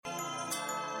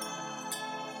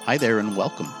Hi there and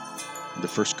welcome. The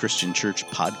First Christian Church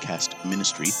podcast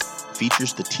ministry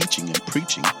features the teaching and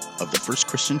preaching of the First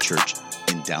Christian Church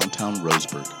in downtown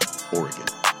Roseburg, Oregon.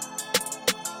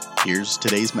 Here's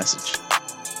today's message.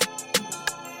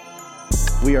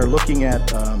 We are looking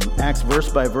at Acts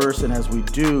verse by verse, and as we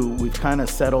do, we've kind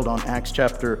of settled on Acts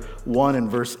chapter 1 and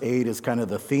verse 8 as kind of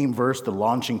the theme verse, the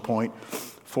launching point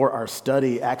for our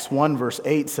study. Acts 1 verse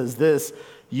 8 says this: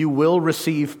 "You will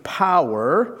receive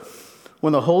power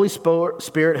when the Holy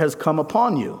Spirit has come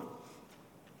upon you,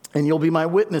 and you'll be my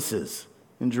witnesses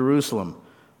in Jerusalem,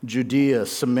 Judea,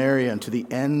 Samaria, and to the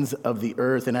ends of the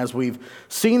earth." And as we've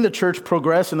seen the church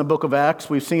progress in the book of Acts,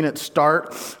 we've seen it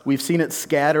start, we've seen it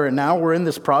scatter, and now we're in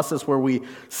this process where we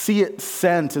see it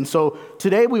sent. And so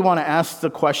today we want to ask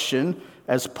the question,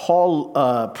 as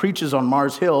Paul preaches on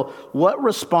Mars Hill, what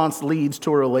response leads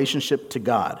to a relationship to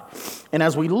God? And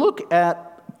as we look at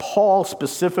Paul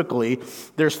specifically,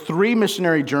 there's three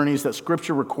missionary journeys that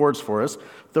Scripture records for us.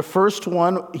 The first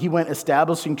one, he went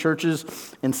establishing churches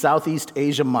in Southeast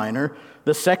Asia Minor.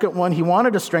 The second one, he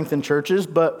wanted to strengthen churches,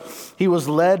 but he was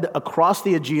led across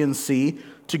the Aegean Sea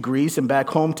to Greece and back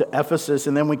home to Ephesus.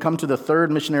 And then we come to the third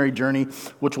missionary journey,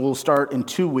 which will start in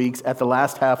 2 weeks at the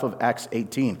last half of Acts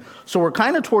 18. So we're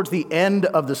kind of towards the end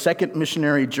of the second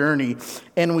missionary journey,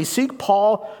 and we see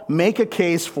Paul make a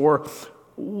case for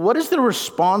what is the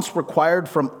response required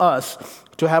from us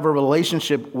to have a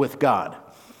relationship with God?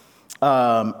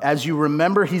 As you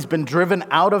remember, he's been driven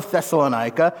out of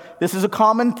Thessalonica. This is a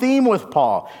common theme with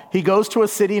Paul. He goes to a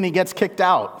city and he gets kicked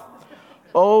out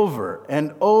over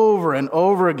and over and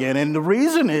over again. And the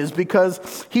reason is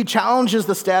because he challenges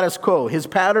the status quo. His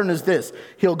pattern is this: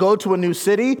 he'll go to a new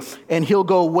city and he'll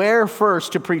go where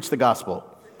first to preach the gospel?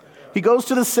 He goes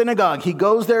to the synagogue. He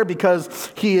goes there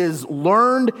because he is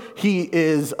learned, he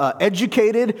is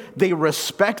educated, they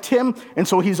respect him, and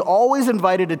so he's always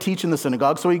invited to teach in the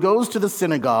synagogue. So he goes to the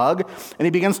synagogue and he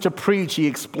begins to preach. He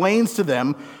explains to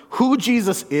them who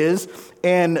Jesus is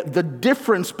and the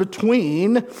difference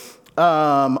between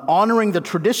honoring the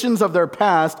traditions of their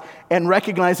past and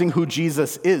recognizing who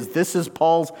Jesus is. This is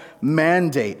Paul's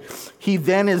mandate. He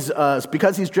then is,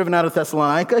 because he's driven out of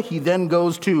Thessalonica, he then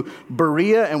goes to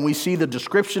Berea, and we see the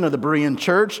description of the Berean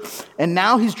church. And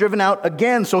now he's driven out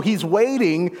again, so he's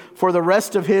waiting for the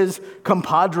rest of his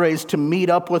compadres to meet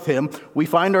up with him. We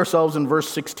find ourselves in verse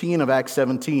 16 of Acts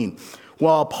 17.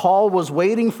 While Paul was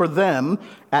waiting for them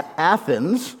at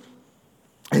Athens,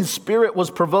 his spirit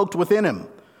was provoked within him,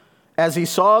 as he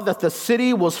saw that the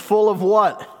city was full of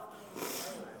what?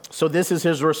 So this is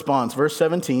his response. Verse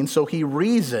 17, "So he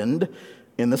reasoned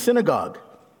in the synagogue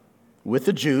with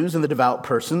the Jews and the devout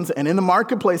persons, and in the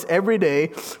marketplace every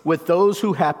day with those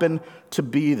who happened to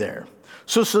be there."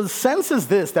 So the sense is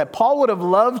this, that Paul would have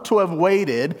loved to have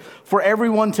waited for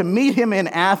everyone to meet him in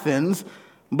Athens.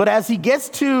 But as he gets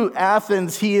to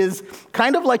Athens, he is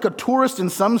kind of like a tourist in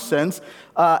some sense.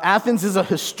 Athens is a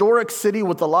historic city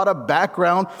with a lot of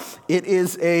background. It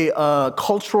is a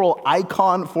cultural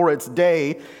icon for its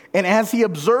day. And as he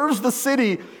observes the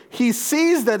city, he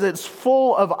sees that it's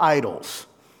full of idols.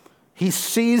 He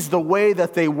sees the way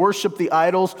that they worship the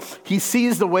idols. He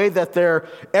sees the way that their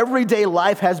everyday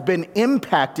life has been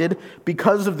impacted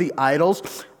because of the idols.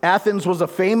 Athens was a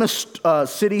famous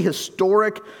city,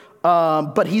 historic,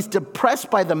 but he's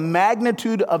depressed by the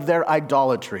magnitude of their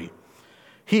idolatry.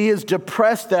 He is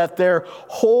depressed that their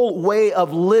whole way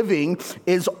of living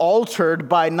is altered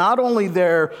by not only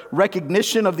their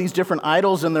recognition of these different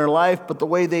idols in their life, but the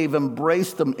way they've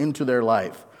embraced them into their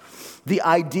life. The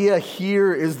idea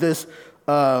here is this,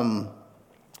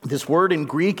 this word in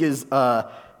Greek is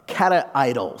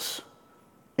kata-idols.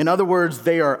 In other words,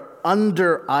 they are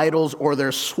under idols, or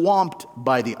they're swamped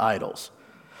by the idols.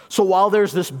 So while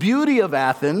there's this beauty of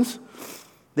Athens,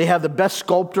 they have the best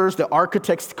sculptors the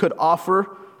architects could offer.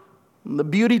 The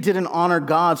beauty didn't honor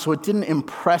God, so it didn't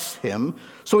impress him.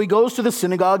 So he goes to the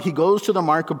synagogue, he goes to the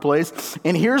marketplace,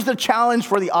 and here's the challenge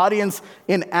for the audience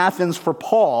in Athens for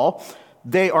Paul.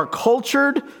 They are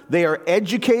cultured, they are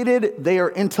educated, they are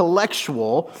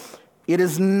intellectual. It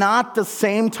is not the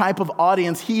same type of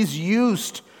audience he's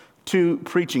used to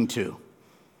preaching to.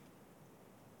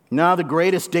 Now, the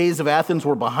greatest days of Athens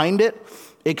were behind it.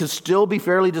 It could still be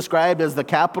fairly described as the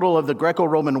capital of the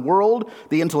Greco-Roman world,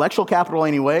 the intellectual capital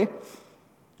anyway,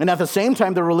 and at the same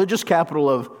time, the religious capital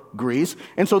of Greece.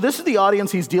 And so this is the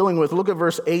audience he's dealing with. Look at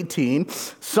verse 18.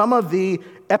 Some of the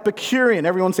Epicurean,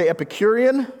 everyone say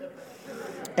Epicurean,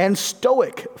 and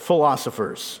Stoic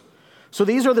philosophers. So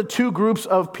these are the two groups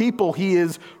of people he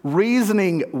is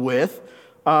reasoning with.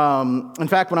 In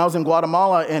fact, when I was in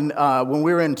Guatemala and when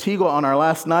we were in Antigua on our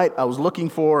last night, I was looking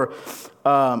for,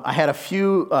 I had a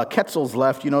few quetzals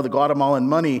left, the Guatemalan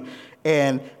money.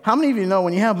 And how many of you know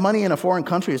when you have money in a foreign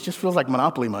country, it just feels like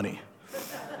monopoly money?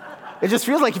 It just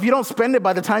feels like if you don't spend it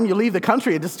by the time you leave the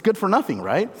country, it's just good for nothing,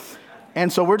 right?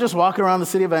 And so we're just walking around the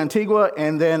city of Antigua,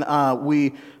 and then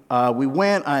we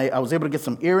went. I was able to get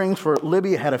some earrings for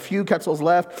Libby. Had a few quetzals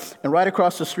left. And right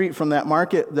across the street from that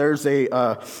market, there's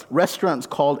a restaurant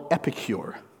called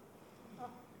Epicure.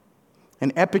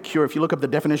 And Epicure, if you look up the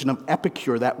definition of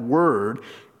Epicure, that word,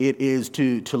 it is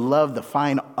to love the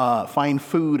fine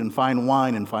food and fine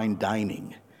wine and fine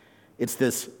dining. It's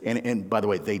this, and by the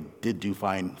way, they did do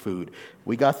fine food.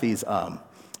 We got these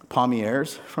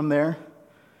palmiers from there,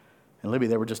 and Libby,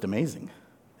 they were just amazing.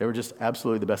 They were just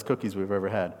absolutely the best cookies we've ever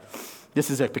had. This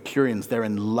is Epicureans. They're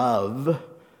in love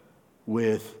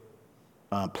with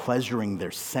pleasuring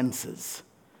their senses.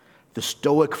 The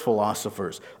Stoic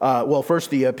philosophers. First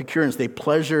the Epicureans, they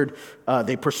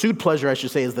pursued pleasure, I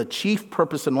should say, as the chief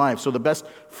purpose in life. So the best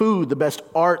food, the best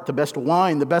art, the best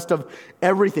wine, the best of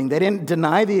everything. They didn't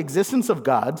deny the existence of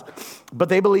gods, but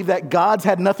they believed that gods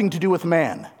had nothing to do with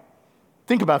man.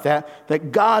 Think about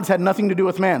that gods had nothing to do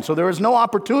with man. So there was no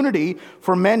opportunity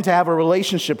for men to have a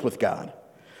relationship with God.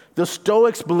 The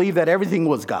Stoics believed that everything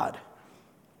was God.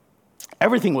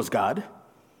 Everything was God.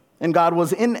 And God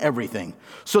was in everything.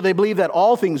 So they believed that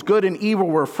all things, good and evil,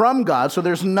 were from God, so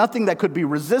there's nothing that could be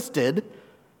resisted.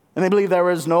 And they believed there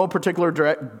was no particular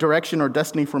direction or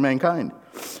destiny for mankind.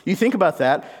 You think about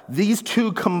that, these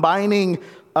two combining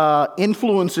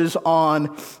influences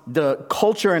on the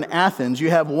culture in Athens.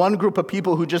 You have one group of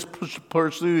people who just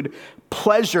pursued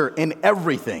pleasure in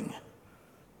everything.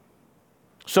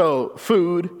 So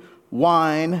food,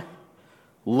 wine,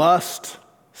 lust,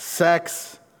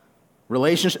 sex,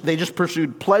 relationship, they just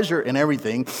pursued pleasure in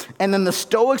everything. And then the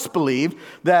Stoics believed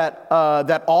that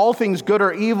all things good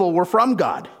or evil were from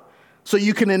God. So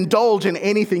you can indulge in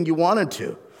anything you wanted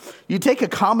to. You take a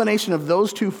combination of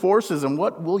those two forces, and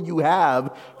what will you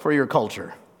have for your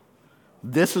culture?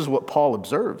 This is what Paul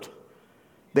observed.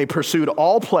 They pursued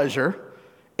all pleasure,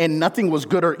 and nothing was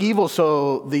good or evil,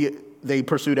 so they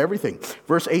pursued everything.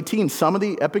 Verse 18, some of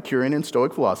the Epicurean and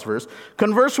Stoic philosophers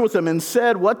conversed with him and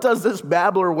said, "What does this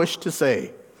babbler wish to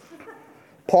say?"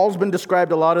 Paul's been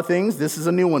described a lot of things. This is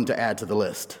a new one to add to the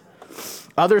list.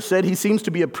 Others said he seems to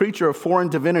be a preacher of foreign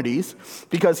divinities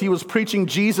because he was preaching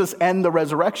Jesus and the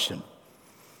resurrection.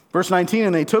 Verse 19,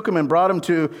 and they took him and brought him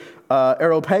to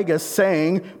Areopagus,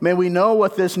 saying, "May we know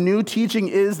what this new teaching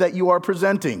is that you are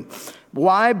presenting?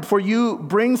 Why, for you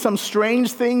bring some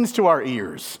strange things to our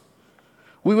ears.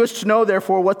 We wish to know,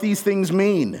 therefore, what these things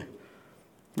mean."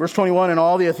 Verse 21, and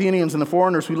all the Athenians and the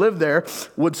foreigners who lived there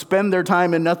would spend their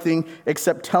time in nothing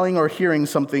except telling or hearing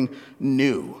something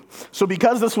new. So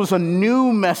because this was a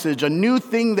new message, a new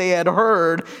thing they had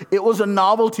heard, it was a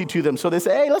novelty to them. So they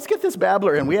say, hey, let's get this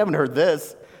babbler in. We haven't heard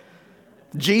this.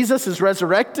 Jesus is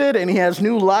resurrected and he has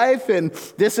new life and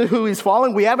this is who he's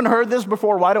following. We haven't heard this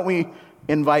before. Why don't we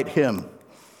invite him?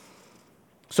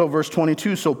 So verse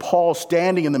 22, so Paul,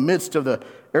 standing in the midst of the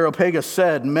Areopagus,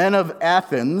 said, "Men of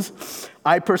Athens,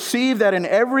 I perceive that in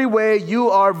every way you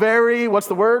are very," what's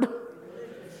the word?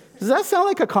 Does that sound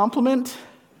like a compliment?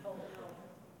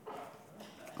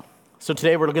 So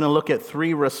today we're going to look at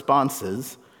three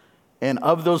responses. And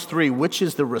of those three, which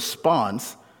is the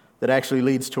response that actually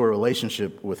leads to a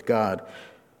relationship with God?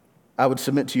 I would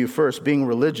submit to you first, being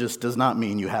religious does not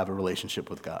mean you have a relationship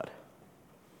with God.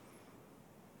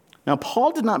 Now,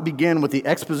 Paul did not begin with the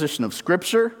exposition of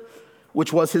Scripture,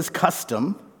 which was his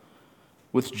custom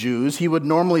with Jews. He would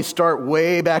normally start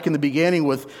way back in the beginning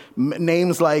with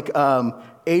names like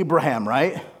Abraham,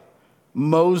 right?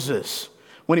 Moses.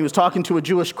 When he was talking to a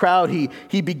Jewish crowd,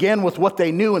 he began with what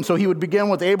they knew. And so he would begin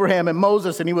with Abraham and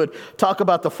Moses, and he would talk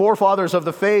about the forefathers of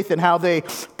the faith and how they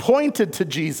pointed to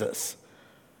Jesus.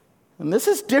 And this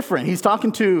is different. He's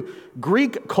talking to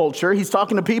Greek culture. He's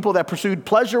talking to people that pursued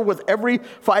pleasure with every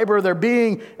fiber of their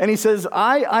being. And he says,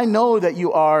 I know that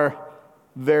you are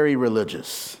very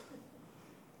religious.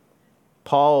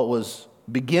 Paul was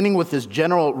beginning with this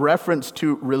general reference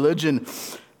to religion.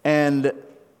 And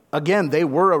again, they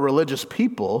were a religious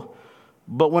people.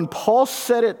 But when Paul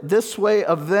said it this way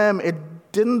of them, it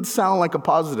didn't sound like a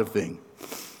positive thing.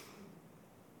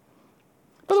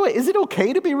 By the way, is it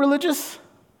okay to be religious?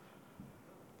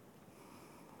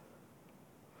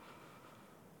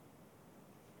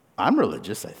 I'm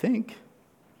religious, I think.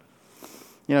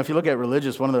 You know, if you look at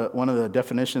religious, one of the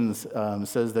definitions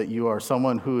says that you are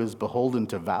someone who is beholden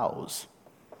to vows.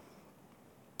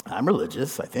 I'm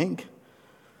religious, I think.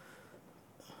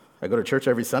 I go to church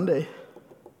every Sunday.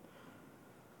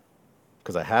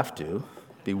 because I have to.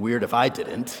 It'd be weird if I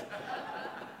didn't.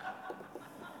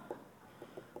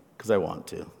 Because I want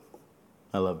to.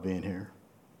 I love being here.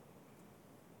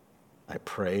 I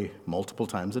pray multiple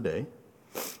times a day,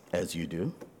 as you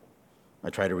do. I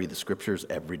try to read the scriptures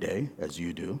every day, as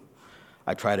you do.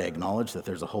 I try to acknowledge that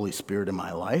there's a Holy Spirit in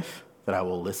my life that I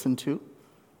will listen to,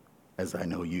 as I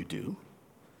know you do.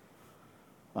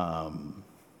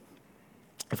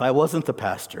 If I wasn't the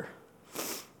pastor,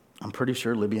 I'm pretty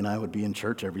sure Libby and I would be in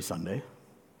church every Sunday.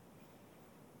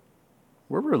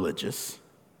 We're religious.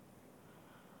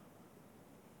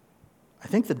 I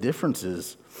think the difference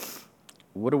is,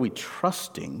 what are we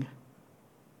trusting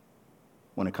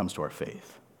when it comes to our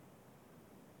faith?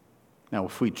 Now,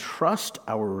 if we trust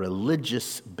our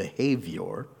religious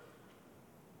behavior,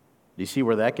 do you see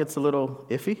where that gets a little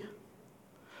iffy?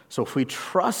 So if we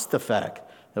trust the fact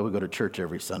that we go to church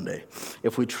every Sunday,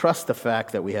 if we trust the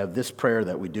fact that we have this prayer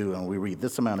that we do and we read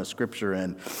this amount of scripture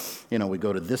and, we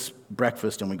go to this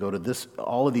breakfast and we go to this,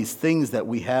 all of these things that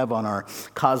we have on our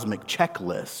cosmic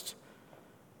checklist,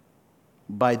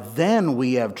 by then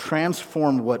we have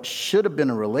transformed what should have been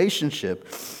a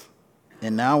relationship,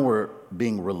 and now we're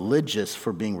being religious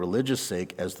for being religious'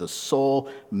 sake as the sole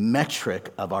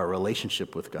metric of our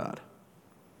relationship with God.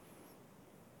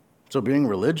 So being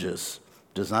religious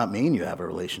does not mean you have a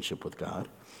relationship with God.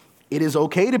 It is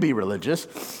okay to be religious.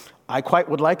 I quite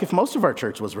would like if most of our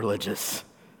church was religious.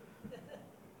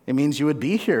 It means you would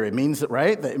be here. It means that,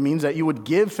 right? It means that you would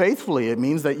give faithfully. It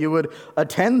means that you would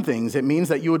attend things. It means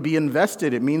that you would be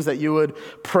invested. It means that you would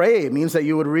pray. It means that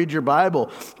you would read your Bible.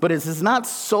 But it is not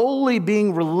solely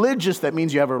being religious that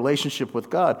means you have a relationship with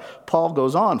God. Paul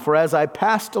goes on, for as I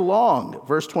passed along,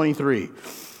 verse 23,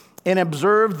 and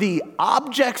observed the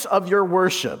objects of your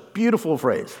worship, beautiful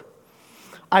phrase,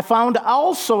 I found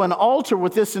also an altar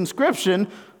with this inscription,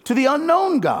 to the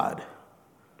unknown God.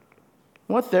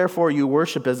 What therefore you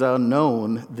worship as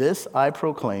unknown, this I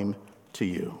proclaim to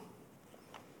you.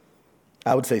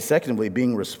 I would say, secondly,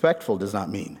 being respectful does not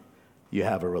mean you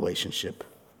have a relationship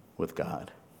with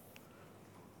God.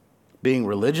 Being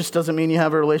religious doesn't mean you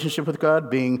have a relationship with God.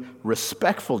 Being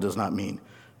respectful does not mean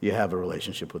you have a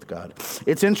relationship with God.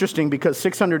 It's interesting because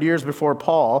 600 years before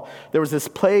Paul, there was this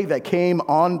plague that came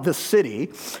on the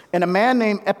city, and a man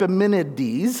named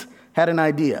Epicureans had an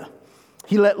idea.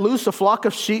 He let loose a flock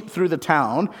of sheep through the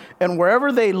town, and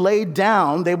wherever they laid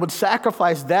down, they would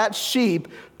sacrifice that sheep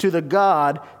to the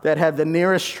god that had the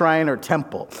nearest shrine or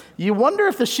temple. You wonder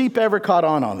if the sheep ever caught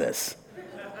on this.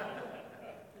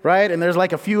 Right? And there's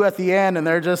like a few at the end, and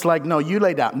they're just like, no, you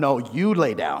lay down. No, you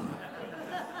lay down.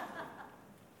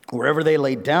 Wherever they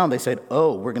laid down, they said,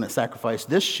 oh, we're going to sacrifice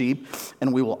this sheep,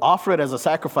 and we will offer it as a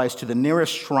sacrifice to the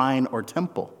nearest shrine or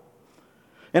temple.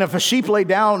 And if a sheep lay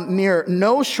down near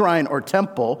no shrine or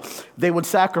temple, they would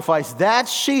sacrifice that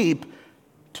sheep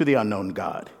to the unknown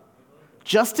God.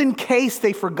 Just in case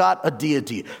they forgot a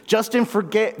deity, just in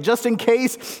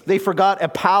case they forgot a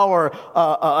power,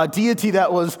 a deity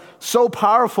that was so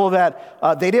powerful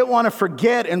that they didn't want to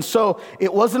forget. And so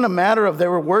it wasn't a matter of they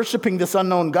were worshiping this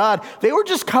unknown God. They were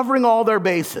just covering all their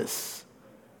bases.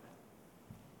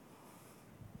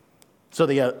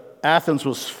 So Athens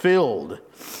was filled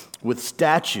with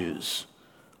statues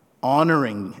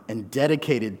honoring and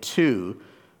dedicated to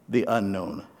the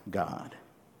unknown God.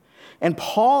 And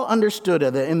Paul understood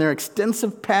that in their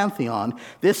extensive pantheon,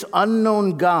 this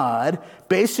unknown God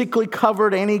basically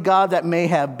covered any god that may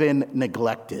have been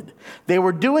neglected. They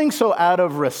were doing so out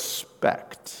of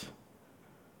respect.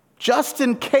 Just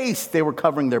in case they were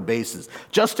covering their bases.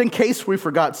 Just in case we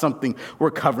forgot something, we're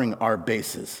covering our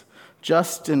bases.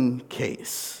 Just in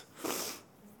case.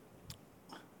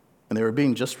 And they were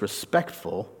being just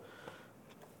respectful,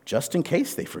 just in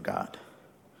case they forgot.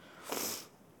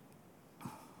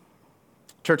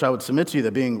 Church, I would submit to you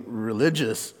that being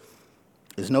religious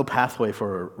is no pathway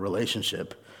for a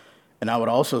relationship. And I would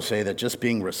also say that just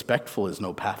being respectful is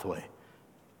no pathway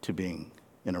to being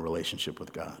in a relationship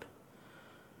with God.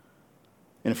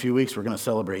 In a few weeks, we're going to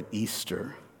celebrate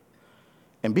Easter.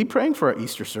 And be praying for our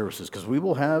Easter services, because we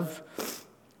will have,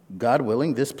 God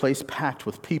willing, this place packed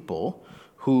with people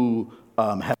who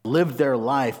have lived their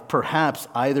life perhaps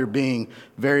either being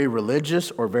very religious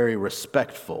or very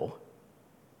respectful,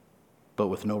 but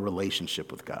with no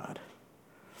relationship with God.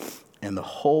 And the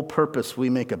whole purpose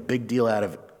we make a big deal out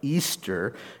of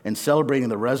Easter and celebrating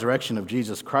the resurrection of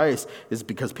Jesus Christ is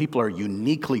because people are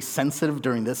uniquely sensitive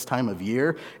during this time of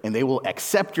year, and they will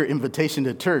accept your invitation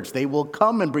to church. They will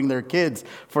come and bring their kids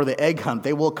for the egg hunt.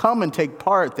 They will come and take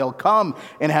part. They'll come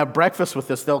and have breakfast with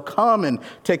us. They'll come and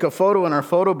take a photo in our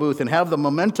photo booth and have the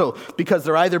memento because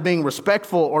they're either being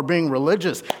respectful or being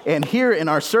religious. And here in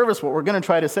our service, what we're going to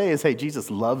try to say is, hey, Jesus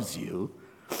loves you,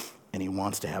 and he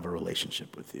wants to have a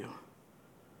relationship with you.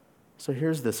 So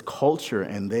here's this culture,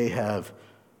 and they have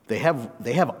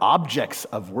objects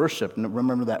of worship.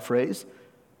 Remember that phrase?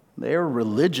 They're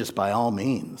religious by all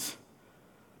means.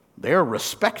 They're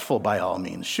respectful by all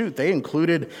means. Shoot, they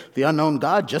included the unknown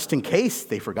God just in case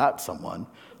they forgot someone.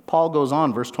 Paul goes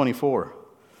on, verse 24.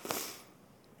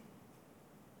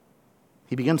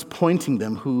 He begins pointing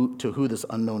them to who this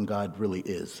unknown God really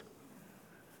is.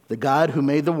 The God who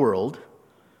made the world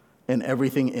and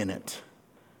everything in it,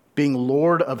 being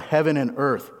Lord of heaven and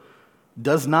earth,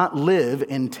 does not live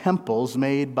in temples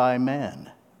made by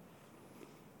man.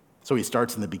 So he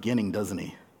starts in the beginning, doesn't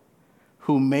he?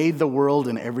 Who made the world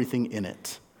and everything in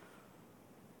it.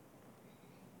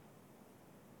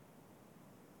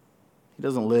 He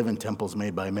doesn't live in temples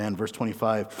made by man. Verse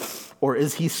 25, or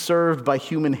is he served by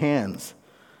human hands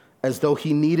as though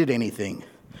he needed anything,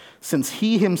 since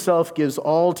he himself gives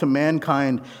all to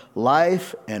mankind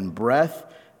life and breath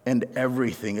and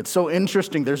everything. It's so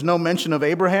interesting. There's no mention of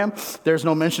Abraham. There's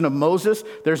no mention of Moses.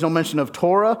 There's no mention of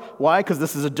Torah. Why? Because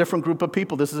this is a different group of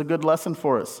people. This is a good lesson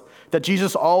for us. That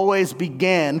Jesus always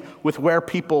began with where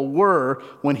people were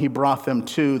when he brought them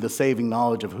to the saving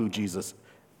knowledge of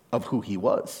who he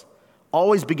was.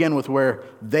 Always begin with where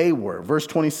they were. Verse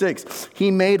 26,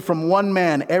 he made from one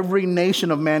man every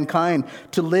nation of mankind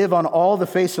to live on all the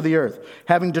face of the earth,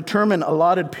 having determined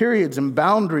allotted periods and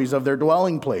boundaries of their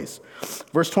dwelling place.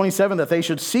 Verse 27, that they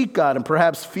should seek God and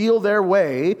perhaps feel their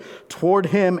way toward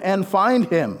him and find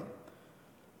him.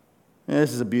 And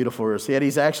this is a beautiful verse, yet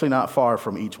he's actually not far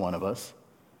from each one of us.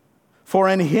 For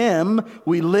in him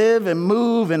we live and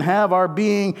move and have our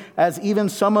being, as even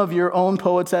some of your own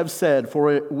poets have said,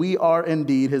 for we are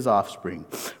indeed his offspring.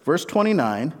 Verse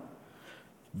 29,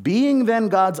 being then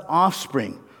God's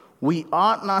offspring, we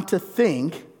ought not to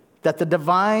think that the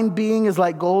divine being is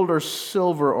like gold or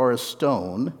silver or a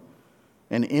stone,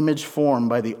 an image formed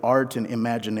by the art and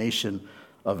imagination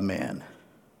of man.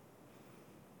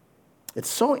 It's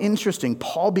so interesting.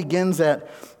 Paul begins at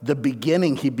the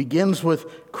beginning. He begins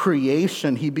with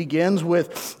creation. He begins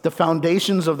with the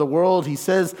foundations of the world. He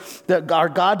says that our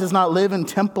God does not live in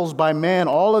temples by man.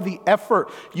 All of the effort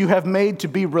you have made to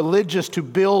be religious, to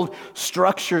build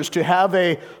structures, to have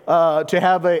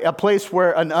a place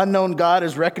where an unknown God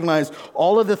is recognized,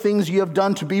 all of the things you have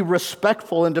done to be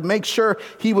respectful and to make sure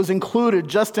he was included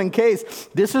just in case.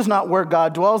 This is not where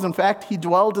God dwells. In fact, he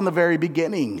dwelled in the very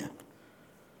beginning.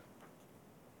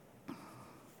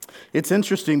 It's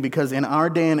interesting because in our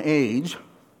day and age,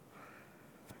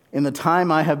 in the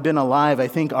time I have been alive, I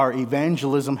think our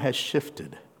evangelism has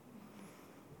shifted.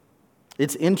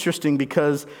 It's interesting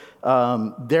because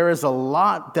there is a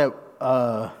lot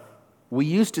that we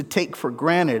used to take for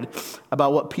granted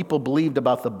about what people believed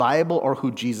about the Bible or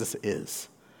who Jesus is.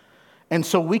 And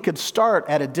so we could start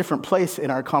at a different place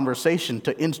in our conversation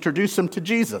to introduce them to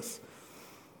Jesus.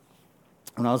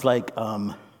 When I was like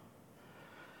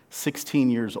 16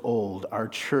 years old, our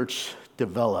church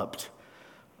developed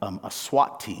a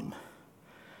SWAT team.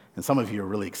 And some of you are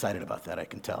really excited about that, I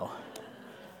can tell.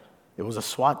 It was a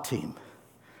SWAT team.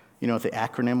 You know what the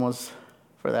acronym was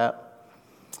for that?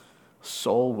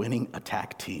 Soul Winning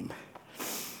Attack Team.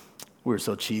 We were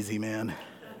so cheesy, man.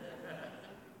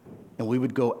 And we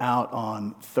would go out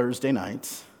on Thursday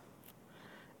nights,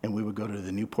 and we would go to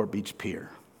the Newport Beach Pier.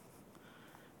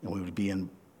 And we would be in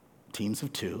teams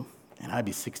of 2. And I'd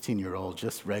be 16-year-old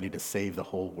just ready to save the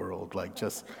whole world. Like,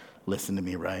 just listen to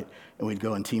me, right? And we'd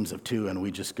go in teams of 2, and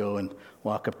we'd just go and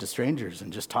walk up to strangers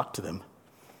and just talk to them.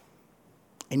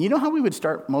 And you know how we would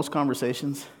start most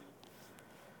conversations?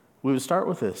 We would start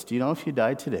with this. Do you know if you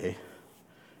died today,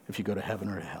 if you go to heaven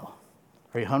or to hell?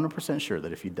 Are you 100% sure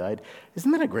that if you died?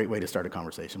 Isn't that a great way to start a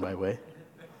conversation, by the way?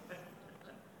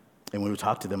 And we would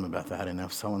talk to them about that. And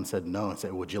if someone said no, and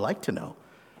said, would you like to know?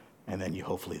 And then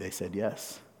hopefully they said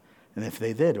yes. And if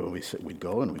they did, we'd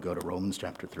go to Romans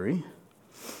chapter 3.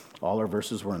 All our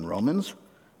verses were in Romans.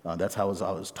 That's how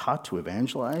I was taught to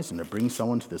evangelize and to bring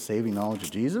someone to the saving knowledge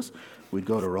of Jesus. We'd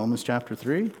go to Romans chapter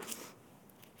 3.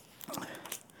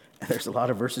 And there's a lot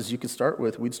of verses you could start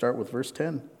with. We'd start with verse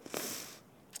 10.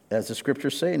 As the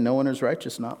scriptures say, no one is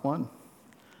righteous, not one.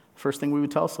 First thing we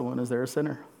would tell someone is they're a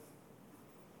sinner.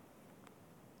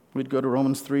 We'd go to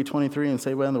Romans 3:23 and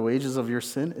say, well, the wages of your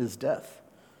sin is death.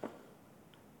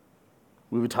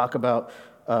 We would talk about,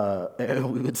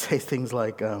 we would say things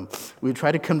like, we would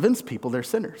try to convince people they're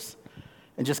sinners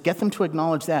and just get them to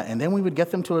acknowledge that. And then we would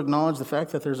get them to acknowledge the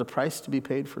fact that there's a price to be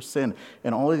paid for sin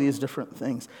and all of these different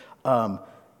things.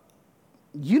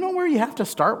 You know where you have to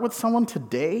start with someone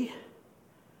today?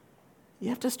 You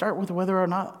have to start with whether or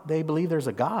not they believe there's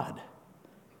a God.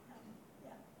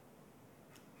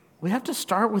 We have to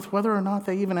start with whether or not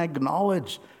they even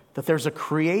acknowledge that there's a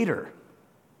creator.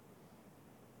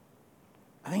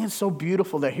 I think it's so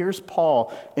beautiful that here's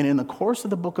Paul, and in the course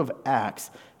of the book of Acts,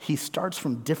 he starts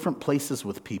from different places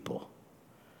with people.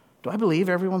 Do I believe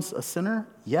everyone's a sinner?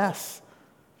 Yes.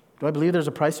 Do I believe there's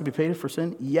a price to be paid for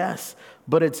sin? Yes.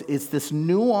 But it's this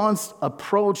nuanced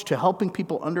approach to helping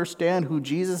people understand who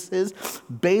Jesus is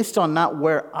based on not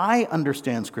where I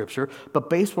understand Scripture, but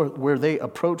based where they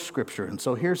approach Scripture. And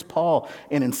so here's Paul,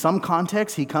 and in some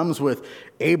contexts, he comes with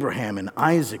Abraham and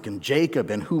Isaac and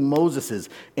Jacob and who Moses is.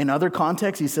 In other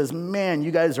contexts, he says, man, you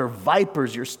guys are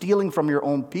vipers. You're stealing from your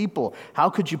own people.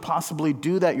 How could you possibly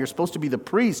do that? You're supposed to be the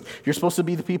priest. You're supposed to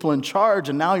be the people in charge,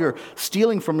 and now you're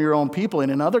stealing from your own people.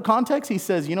 And in other contexts, he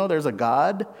says, there's a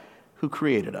God who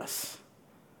created us.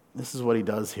 This is what he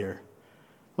does here.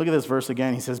 Look at this verse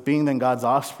again. He says, being then God's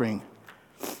offspring,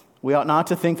 we ought not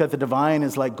to think that the divine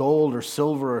is like gold or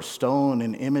silver or stone,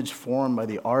 an image formed by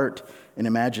the art and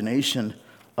imagination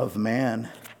of man.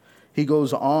 He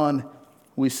goes on,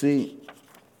 we see,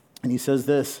 and he says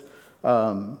this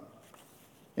in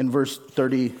verse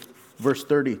 30,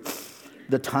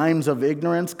 the times of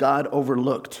ignorance God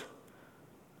overlooked.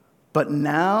 But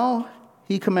now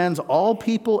he commands all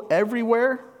people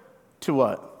everywhere to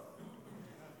what?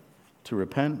 To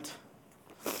repent.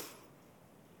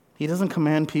 He doesn't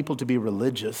command people to be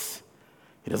religious.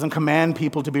 He doesn't command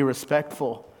people to be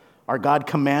respectful. Our God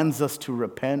commands us to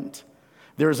repent.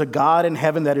 There is a God in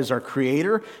heaven that is our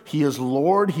creator. He is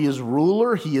Lord. He is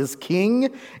ruler. He is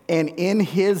king. And in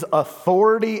his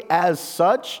authority as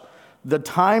such, the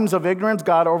times of ignorance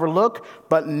God overlooked.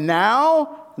 But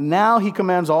now he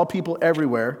commands all people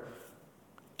everywhere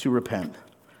to repent.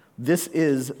 This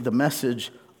is the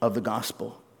message of the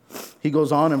gospel. He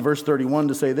goes on in verse 31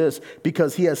 to say this,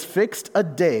 because he has fixed a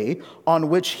day on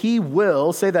which he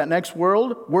will, say that next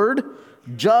word,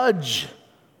 judge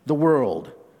the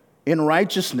world in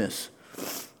righteousness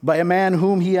by a man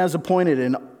whom he has appointed.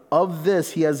 And of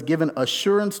this he has given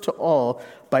assurance to all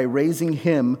by raising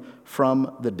him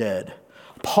from the dead.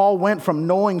 Paul went from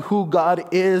knowing who God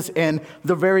is and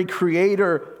the very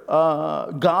creator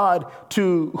God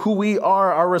to who we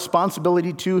are, our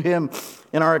responsibility to him,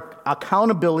 and our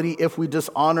accountability if we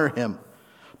dishonor him.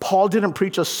 Paul didn't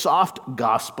preach a soft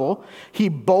gospel. He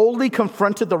boldly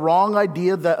confronted the wrong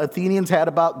idea that Athenians had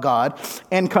about God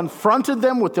and confronted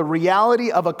them with the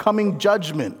reality of a coming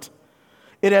judgment.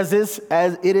 It is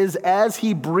as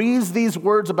he breathes these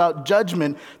words about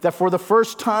judgment that for the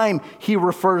first time he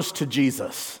refers to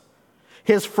Jesus.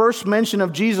 His first mention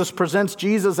of Jesus presents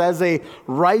Jesus as a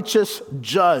righteous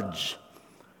judge.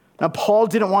 Now, Paul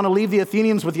didn't want to leave the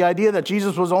Athenians with the idea that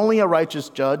Jesus was only a righteous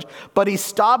judge, but he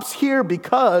stops here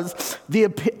because the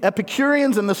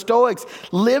Epicureans and the Stoics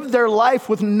lived their life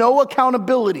with no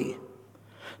accountability.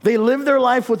 They lived their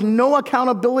life with no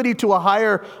accountability to a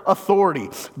higher authority.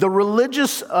 The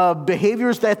religious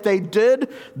behaviors that they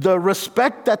did, the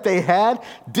respect that they had,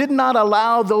 did not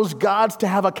allow those gods to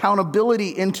have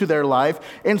accountability into their life.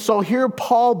 And so here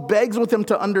Paul begs with them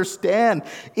to understand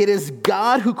it is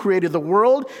God who created the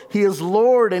world. He is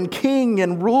Lord and King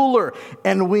and ruler,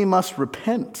 and we must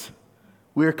repent.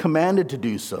 We are commanded to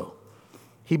do so.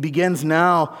 He begins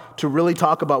now to really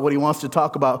talk about what he wants to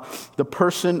talk about, the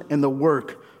person and the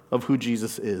work of who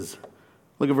Jesus is.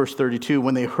 Look at verse 32.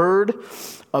 When they heard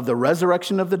of the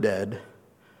resurrection of the dead,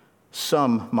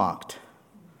 some mocked.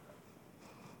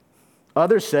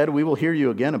 Others said, we will hear you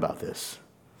again about this.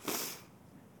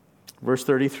 Verse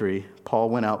 33, Paul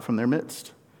went out from their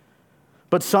midst.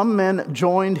 But some men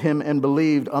joined him and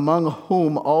believed, among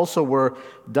whom also were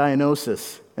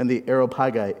Dionysius and the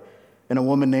Areopagite, and a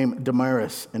woman named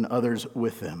Damaris, and others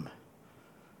with them.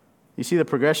 You see the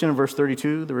progression in verse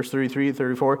 32, the verse 33,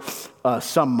 34.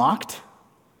 Some mocked,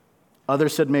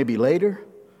 others said maybe later,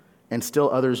 and still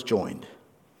others joined.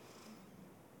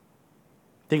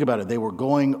 Think about it. They were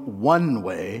going one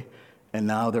way, and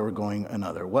now they were going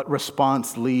another. What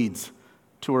response leads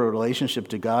to a relationship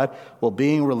to God? Well,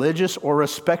 being religious or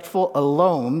respectful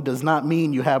alone does not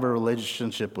mean you have a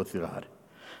relationship with God.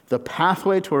 The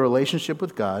pathway to a relationship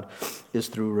with God is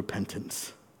through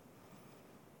repentance.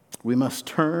 We must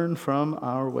turn from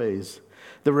our ways.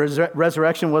 The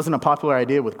resurrection wasn't a popular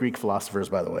idea with Greek philosophers,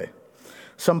 by the way.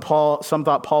 Some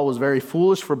thought Paul was very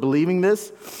foolish for believing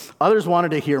this. Others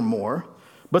wanted to hear more.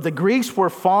 But the Greeks were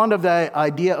fond of the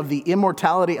idea of the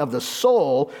immortality of the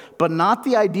soul, but not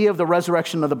the idea of the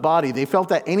resurrection of the body. They felt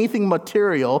that anything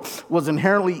material was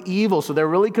inherently evil, so there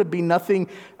really could be nothing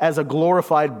as a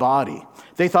glorified body.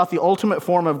 They thought the ultimate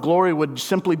form of glory would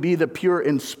simply be the pure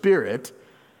in spirit.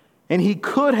 And he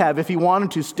could have, if he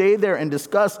wanted to, stay there and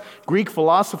discuss Greek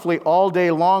philosophy all day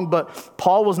long, but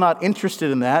Paul was not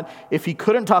interested in that. If he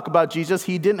couldn't talk about Jesus,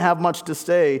 he didn't have much to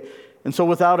say. And so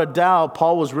without a doubt,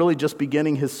 Paul was really just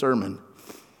beginning his sermon.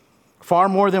 Far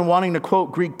more than wanting to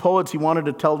quote Greek poets, he wanted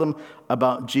to tell them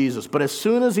about Jesus. But as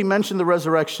soon as he mentioned the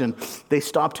resurrection, they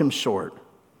stopped him short.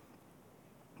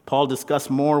 Paul discussed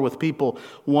more with people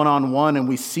one-on-one, and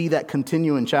we see that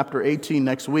continue in chapter 18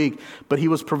 next week. But he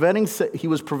was prevented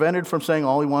from saying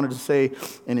all he wanted to say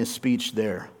in his speech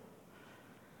there.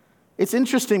 It's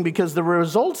interesting because the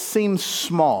results seem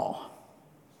small.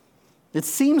 It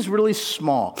seems really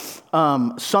small.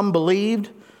 Some believed,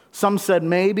 some said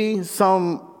maybe,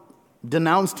 some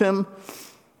denounced him.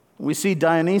 We see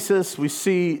Dionysius, we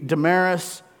see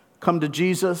Damaris come to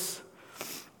Jesus.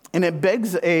 And it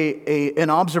begs an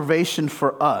observation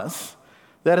for us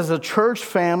that as a church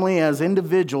family, as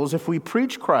individuals, if we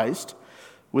preach Christ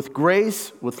with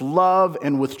grace, with love,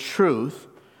 and with truth,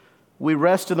 we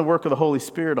rest in the work of the Holy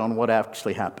Spirit on what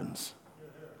actually happens.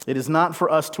 It is not for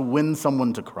us to win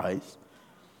someone to Christ.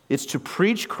 It's to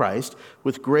preach Christ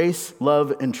with grace,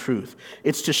 love, and truth.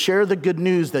 It's to share the good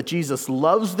news that Jesus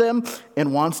loves them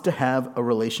and wants to have a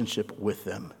relationship with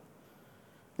them.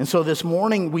 And so this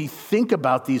morning we think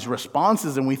about these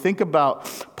responses and we think about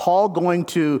Paul going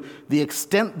to the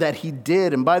extent that he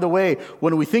did. And by the way,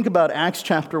 when we think about Acts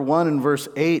chapter 1 and verse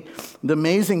 8, the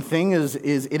amazing thing is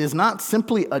it is not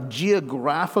simply a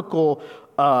geographical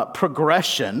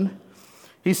progression.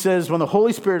 He says, when the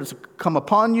Holy Spirit has come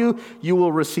upon you, you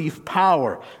will receive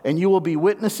power, and you will be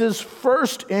witnesses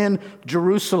first in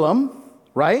Jerusalem,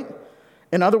 right?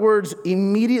 In other words,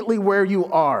 immediately where you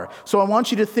are. So I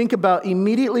want you to think about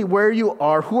immediately where you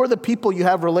are. Who are the people you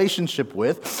have relationship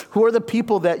with? Who are the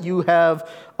people that you have,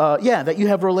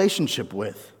 relationship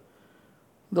with?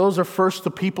 Those are first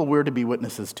the people we're to be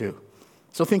witnesses to.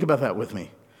 So think about that with me.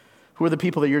 Who are the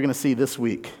people that you're going to see this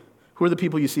week? Who are the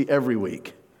people you see every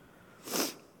week?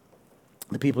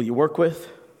 The people you work with,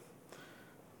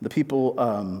 the people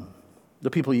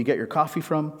you get your coffee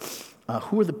from.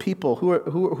 Who are the people?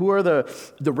 Who are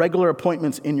the regular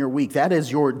appointments in your week? That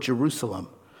is your Jerusalem.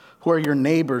 Who are your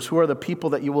neighbors? Who are the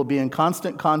people that you will be in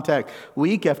constant contact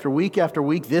week after week after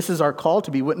week? This is our call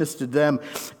to be witness to them.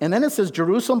 And then it says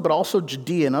Jerusalem, but also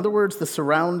Judea. In other words, the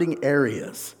surrounding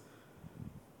areas.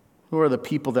 Who are the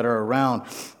people that are around?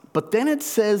 But then it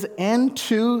says, and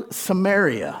to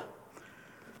Samaria.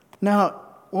 Now,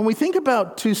 when we think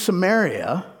about to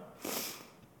Samaria,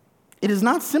 it is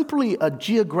not simply a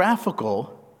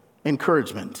geographical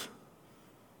encouragement.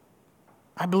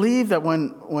 I believe that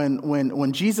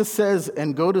when Jesus says,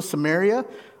 and go to Samaria,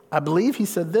 I believe he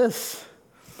said this: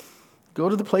 go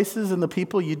to the places and the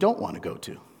people you don't want to go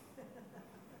to.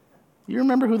 You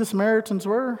remember who the Samaritans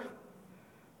were?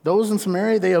 Those in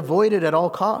Samaria, they avoided at all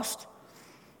cost.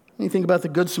 When you think about the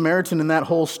Good Samaritan in that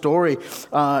whole story,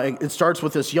 it starts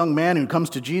with this young man who comes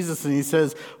to Jesus and he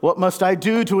says, "What must I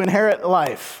do to inherit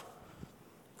life?"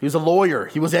 He was a lawyer.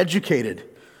 He was educated.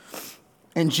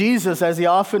 And Jesus, as he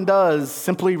often does,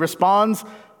 simply responds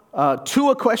to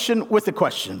a question with a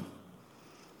question.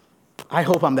 I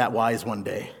hope I'm that wise one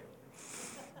day,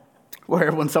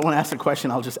 where when someone asks a question,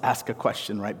 I'll just ask a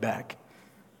question right back.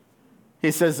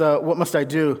 He says, what must I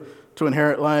do to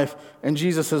inherit life? And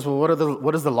Jesus says, well,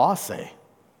 what does the law say?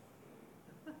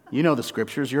 You know the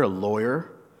scriptures. You're a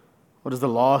lawyer. What does the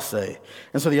law say?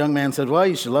 And so the young man said, well,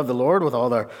 you should love the Lord with all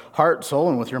their heart, soul,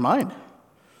 and with your mind.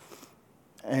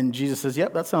 And Jesus says,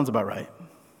 yep, that sounds about right.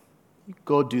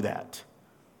 Go do that.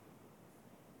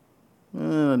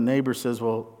 The neighbor says,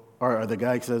 well, or the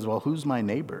guy says, well, who's my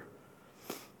neighbor?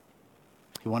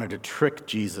 He wanted to trick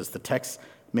Jesus. The text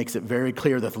makes it very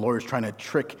clear that the lawyer is trying to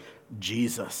trick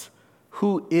Jesus.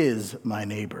 Who is my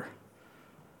neighbor?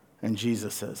 And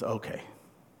Jesus says, okay,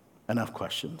 enough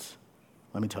questions.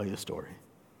 Let me tell you a story.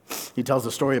 He tells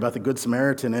a story about the Good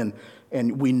Samaritan,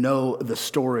 and we know the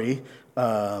story.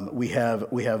 We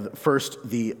have first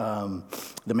the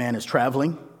man is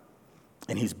traveling,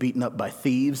 and he's beaten up by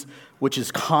thieves, which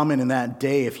is common in that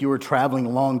day. If you were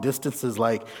traveling long distances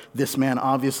like this man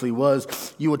obviously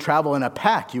was, you would travel in a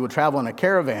pack, you would travel in a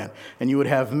caravan, and you would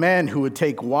have men who would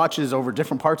take watches over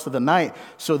different parts of the night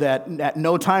so that at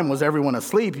no time was everyone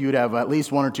asleep. You'd have at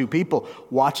least one or two people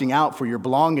watching out for your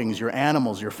belongings, your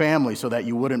animals, your family, so that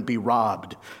you wouldn't be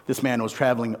robbed. This man was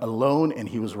traveling alone, and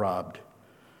he was robbed.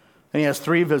 And he has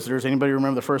 3 visitors. Anybody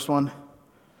remember the first one?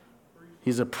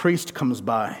 He's a priest comes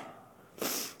by.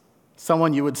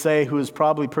 Someone you would say who is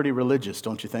probably pretty religious,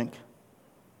 don't you think?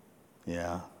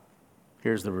 Yeah.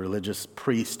 Here's the religious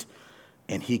priest,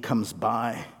 and he comes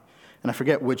by. And I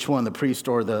forget which one, the priest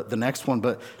or the next one,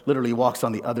 but literally walks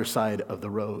on the other side of the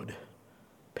road.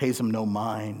 Pays him no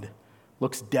mind.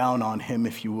 Looks down on him,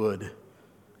 if you would.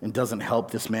 And doesn't help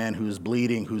this man who is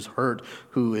bleeding, who's hurt,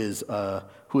 who is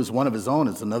one of his own.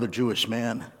 It's another Jewish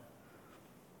man.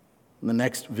 And the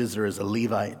next visitor is a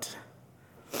Levite.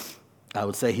 I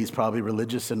would say he's probably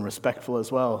religious and respectful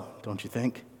as well, don't you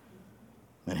think?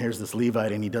 And here's this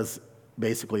Levite, and he does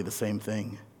basically the same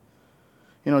thing.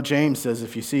 You know, James says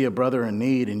if you see a brother in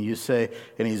need and you say,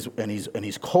 and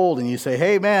he's cold, and you say,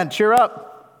 "Hey man, cheer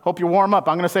up. Hope you warm up.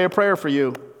 I'm going to say a prayer for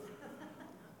you."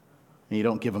 And you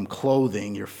don't give him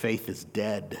clothing, your faith is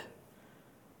dead.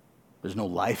 There's no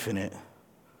life in it.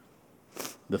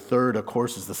 The third, of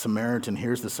course, is the Samaritan.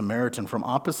 Here's the Samaritan from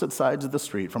opposite sides of the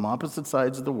street, from opposite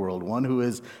sides of the world, one who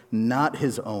is not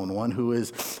his own, one who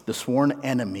is the sworn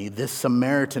enemy. This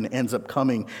Samaritan ends up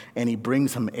coming, and he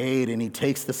brings him aid, and he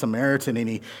takes the Samaritan, and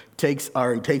he takes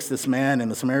this man, and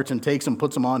the Samaritan takes him,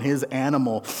 puts him on his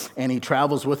animal, and he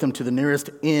travels with him to the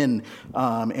nearest inn.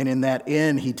 And in that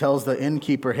inn, he tells the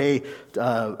innkeeper, "Hey,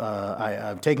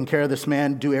 I've taken care of this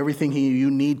man. Do everything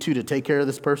you need to take care of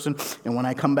this person, and when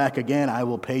I come back again, I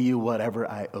will pay you whatever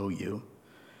I owe you."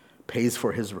 Pays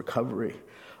for his recovery.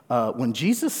 When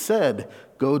Jesus said,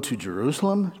 "Go to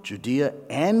Jerusalem, Judea,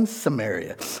 and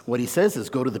Samaria," what he says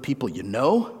is go to the people you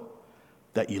know,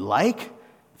 that you like,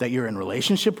 that you're in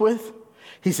relationship with.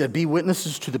 He said, be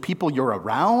witnesses to the people you're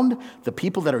around, the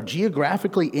people that are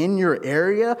geographically in your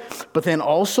area, but then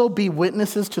also be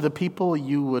witnesses to the people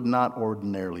you would not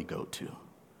ordinarily go to.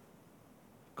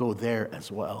 Go there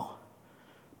as well.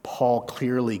 Paul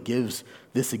clearly gives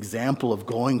this example of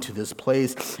going to this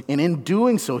place. And in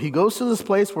doing so, he goes to this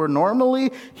place where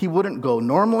normally he wouldn't go.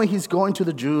 Normally he's going to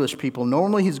the Jewish people.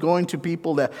 Normally he's going to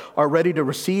people that are ready to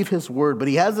receive his word. But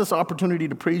he has this opportunity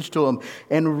to preach to them.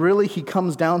 And really he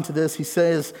comes down to this. He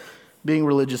says, being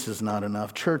religious is not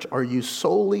enough. Church, are you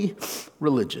solely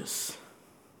religious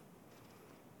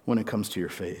when it comes to your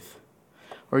faith?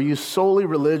 Are you solely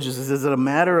religious? Is it a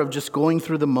matter of just going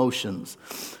through the motions?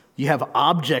 You have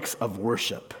objects of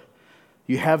worship.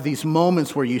 You have these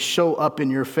moments where you show up in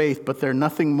your faith, but they're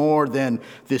nothing more than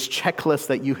this checklist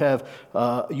that you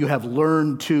have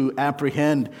learned to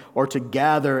apprehend or to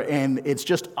gather, and it's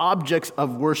just objects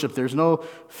of worship. There's no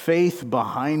faith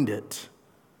behind it.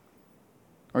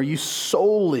 Are you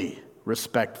solely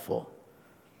respectful?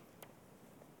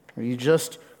 Are you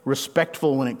just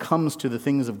respectful when it comes to the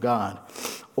things of God?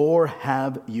 Or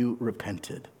have you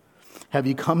repented? Have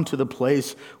you come to the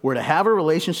place where to have a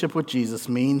relationship with Jesus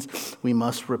means we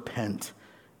must repent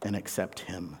and accept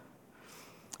him?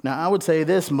 Now, I would say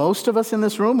this, most of us in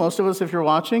this room, most of us if you're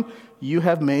watching, you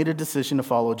have made a decision to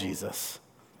follow Jesus.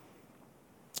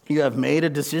 You have made a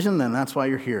decision, then that's why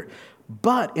you're here.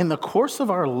 But in the course of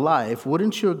our life,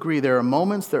 wouldn't you agree, there are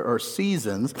moments, there are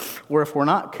seasons where if we're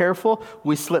not careful,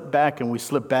 we slip back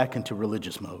into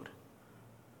religious mode.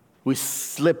 We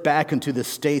slip back into this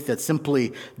state that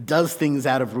simply does things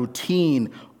out of routine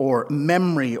or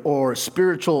memory or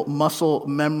spiritual muscle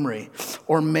memory.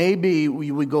 Or maybe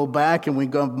we go back and we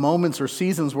go moments or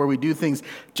seasons where we do things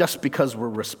just because we're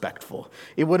respectful.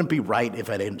 It wouldn't be right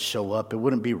if I didn't show up. It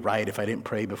wouldn't be right if I didn't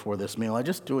pray before this meal. I'm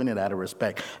just doing it out of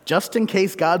respect. Just in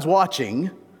case God's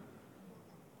watching,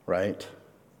 right?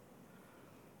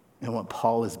 And what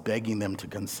Paul is begging them to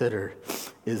consider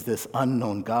is this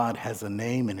unknown God has a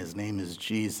name, and his name is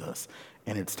Jesus,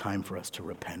 and it's time for us to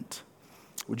repent.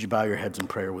 Would you bow your heads in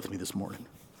prayer with me this morning?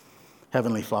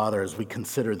 Heavenly Father, as we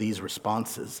consider these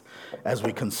responses, as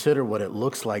we consider what it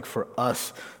looks like for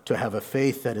us to have a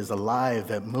faith that is alive,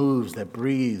 that moves, that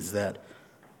breathes, that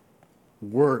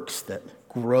works, that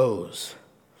grows,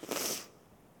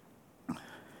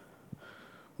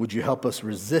 would you help us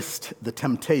resist the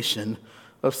temptation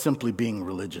of simply being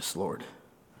religious, Lord?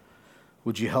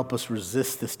 Would you help us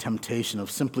resist this temptation of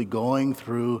simply going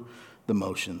through the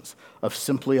motions, of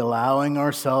simply allowing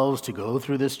ourselves to go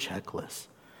through this checklist,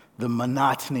 the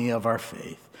monotony of our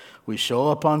faith. We show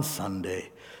up on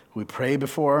Sunday. We pray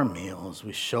before our meals.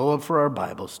 We show up for our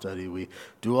Bible study. We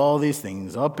do all these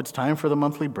things. It's time for the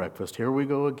monthly breakfast. Here we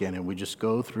go again. And we just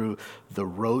go through the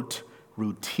rote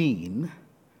routine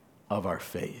of our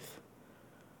faith.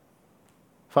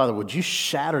 Father, would you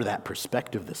shatter that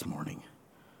perspective this morning?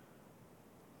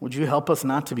 Would you help us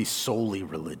not to be solely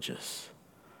religious?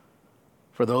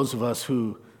 For those of us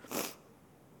who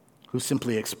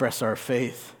simply express our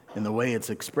faith in the way it's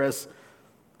expressed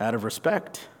out of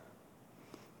respect.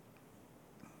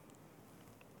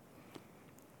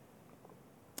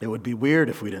 It would be weird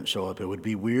if we didn't show up. It would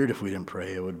be weird if we didn't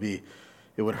pray. It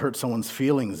would hurt someone's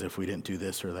feelings if we didn't do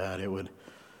this or that.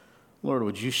 Lord,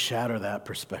 would you shatter that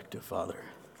perspective, Father?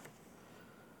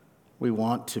 We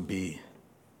want to be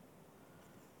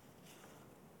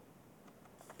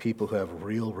people who have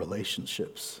real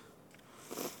relationships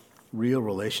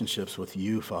with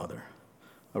you, Father.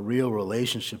 A real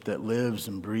relationship that lives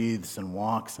and breathes and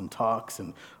walks and talks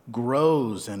and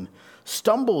grows and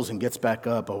stumbles and gets back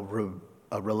up.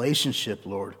 A relationship,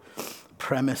 Lord,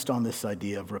 premised on this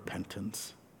idea of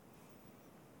repentance.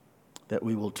 That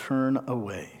we will turn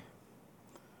away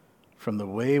from the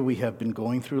way we have been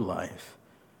going through life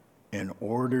in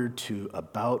order to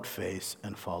about face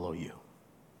and follow you.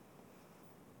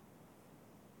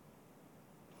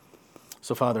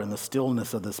 So, Father, in the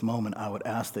stillness of this moment, I would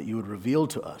ask that you would reveal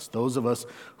to us, those of us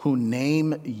who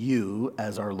name you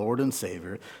as our Lord and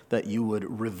Savior, that you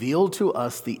would reveal to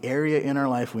us the area in our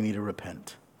life we need to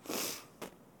repent.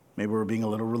 Maybe we're being a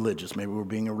little religious. Maybe we're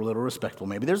being a little respectful.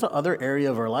 Maybe there's another area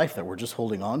of our life that we're just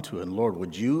holding on to. And Lord,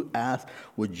 would you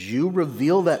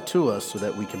reveal that to us so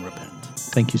that we can repent?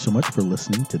 Thank you so much for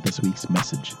listening to this week's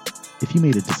message. If you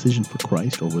made a decision for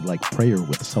Christ or would like prayer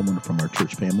with someone from our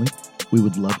church family, we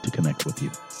would love to connect with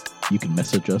you. You can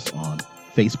message us on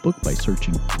Facebook by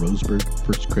searching Roseburg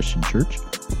First Christian Church,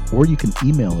 or you can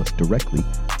email us directly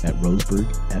at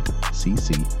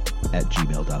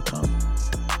roseburgfcc@gmail.com.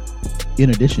 In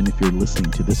addition, if you're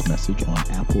listening to this message on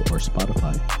Apple or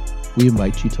Spotify, we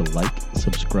invite you to like,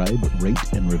 subscribe,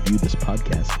 rate, and review this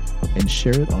podcast and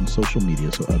share it on social media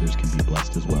so others can be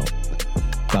blessed as well.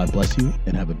 God bless you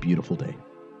and have a beautiful day.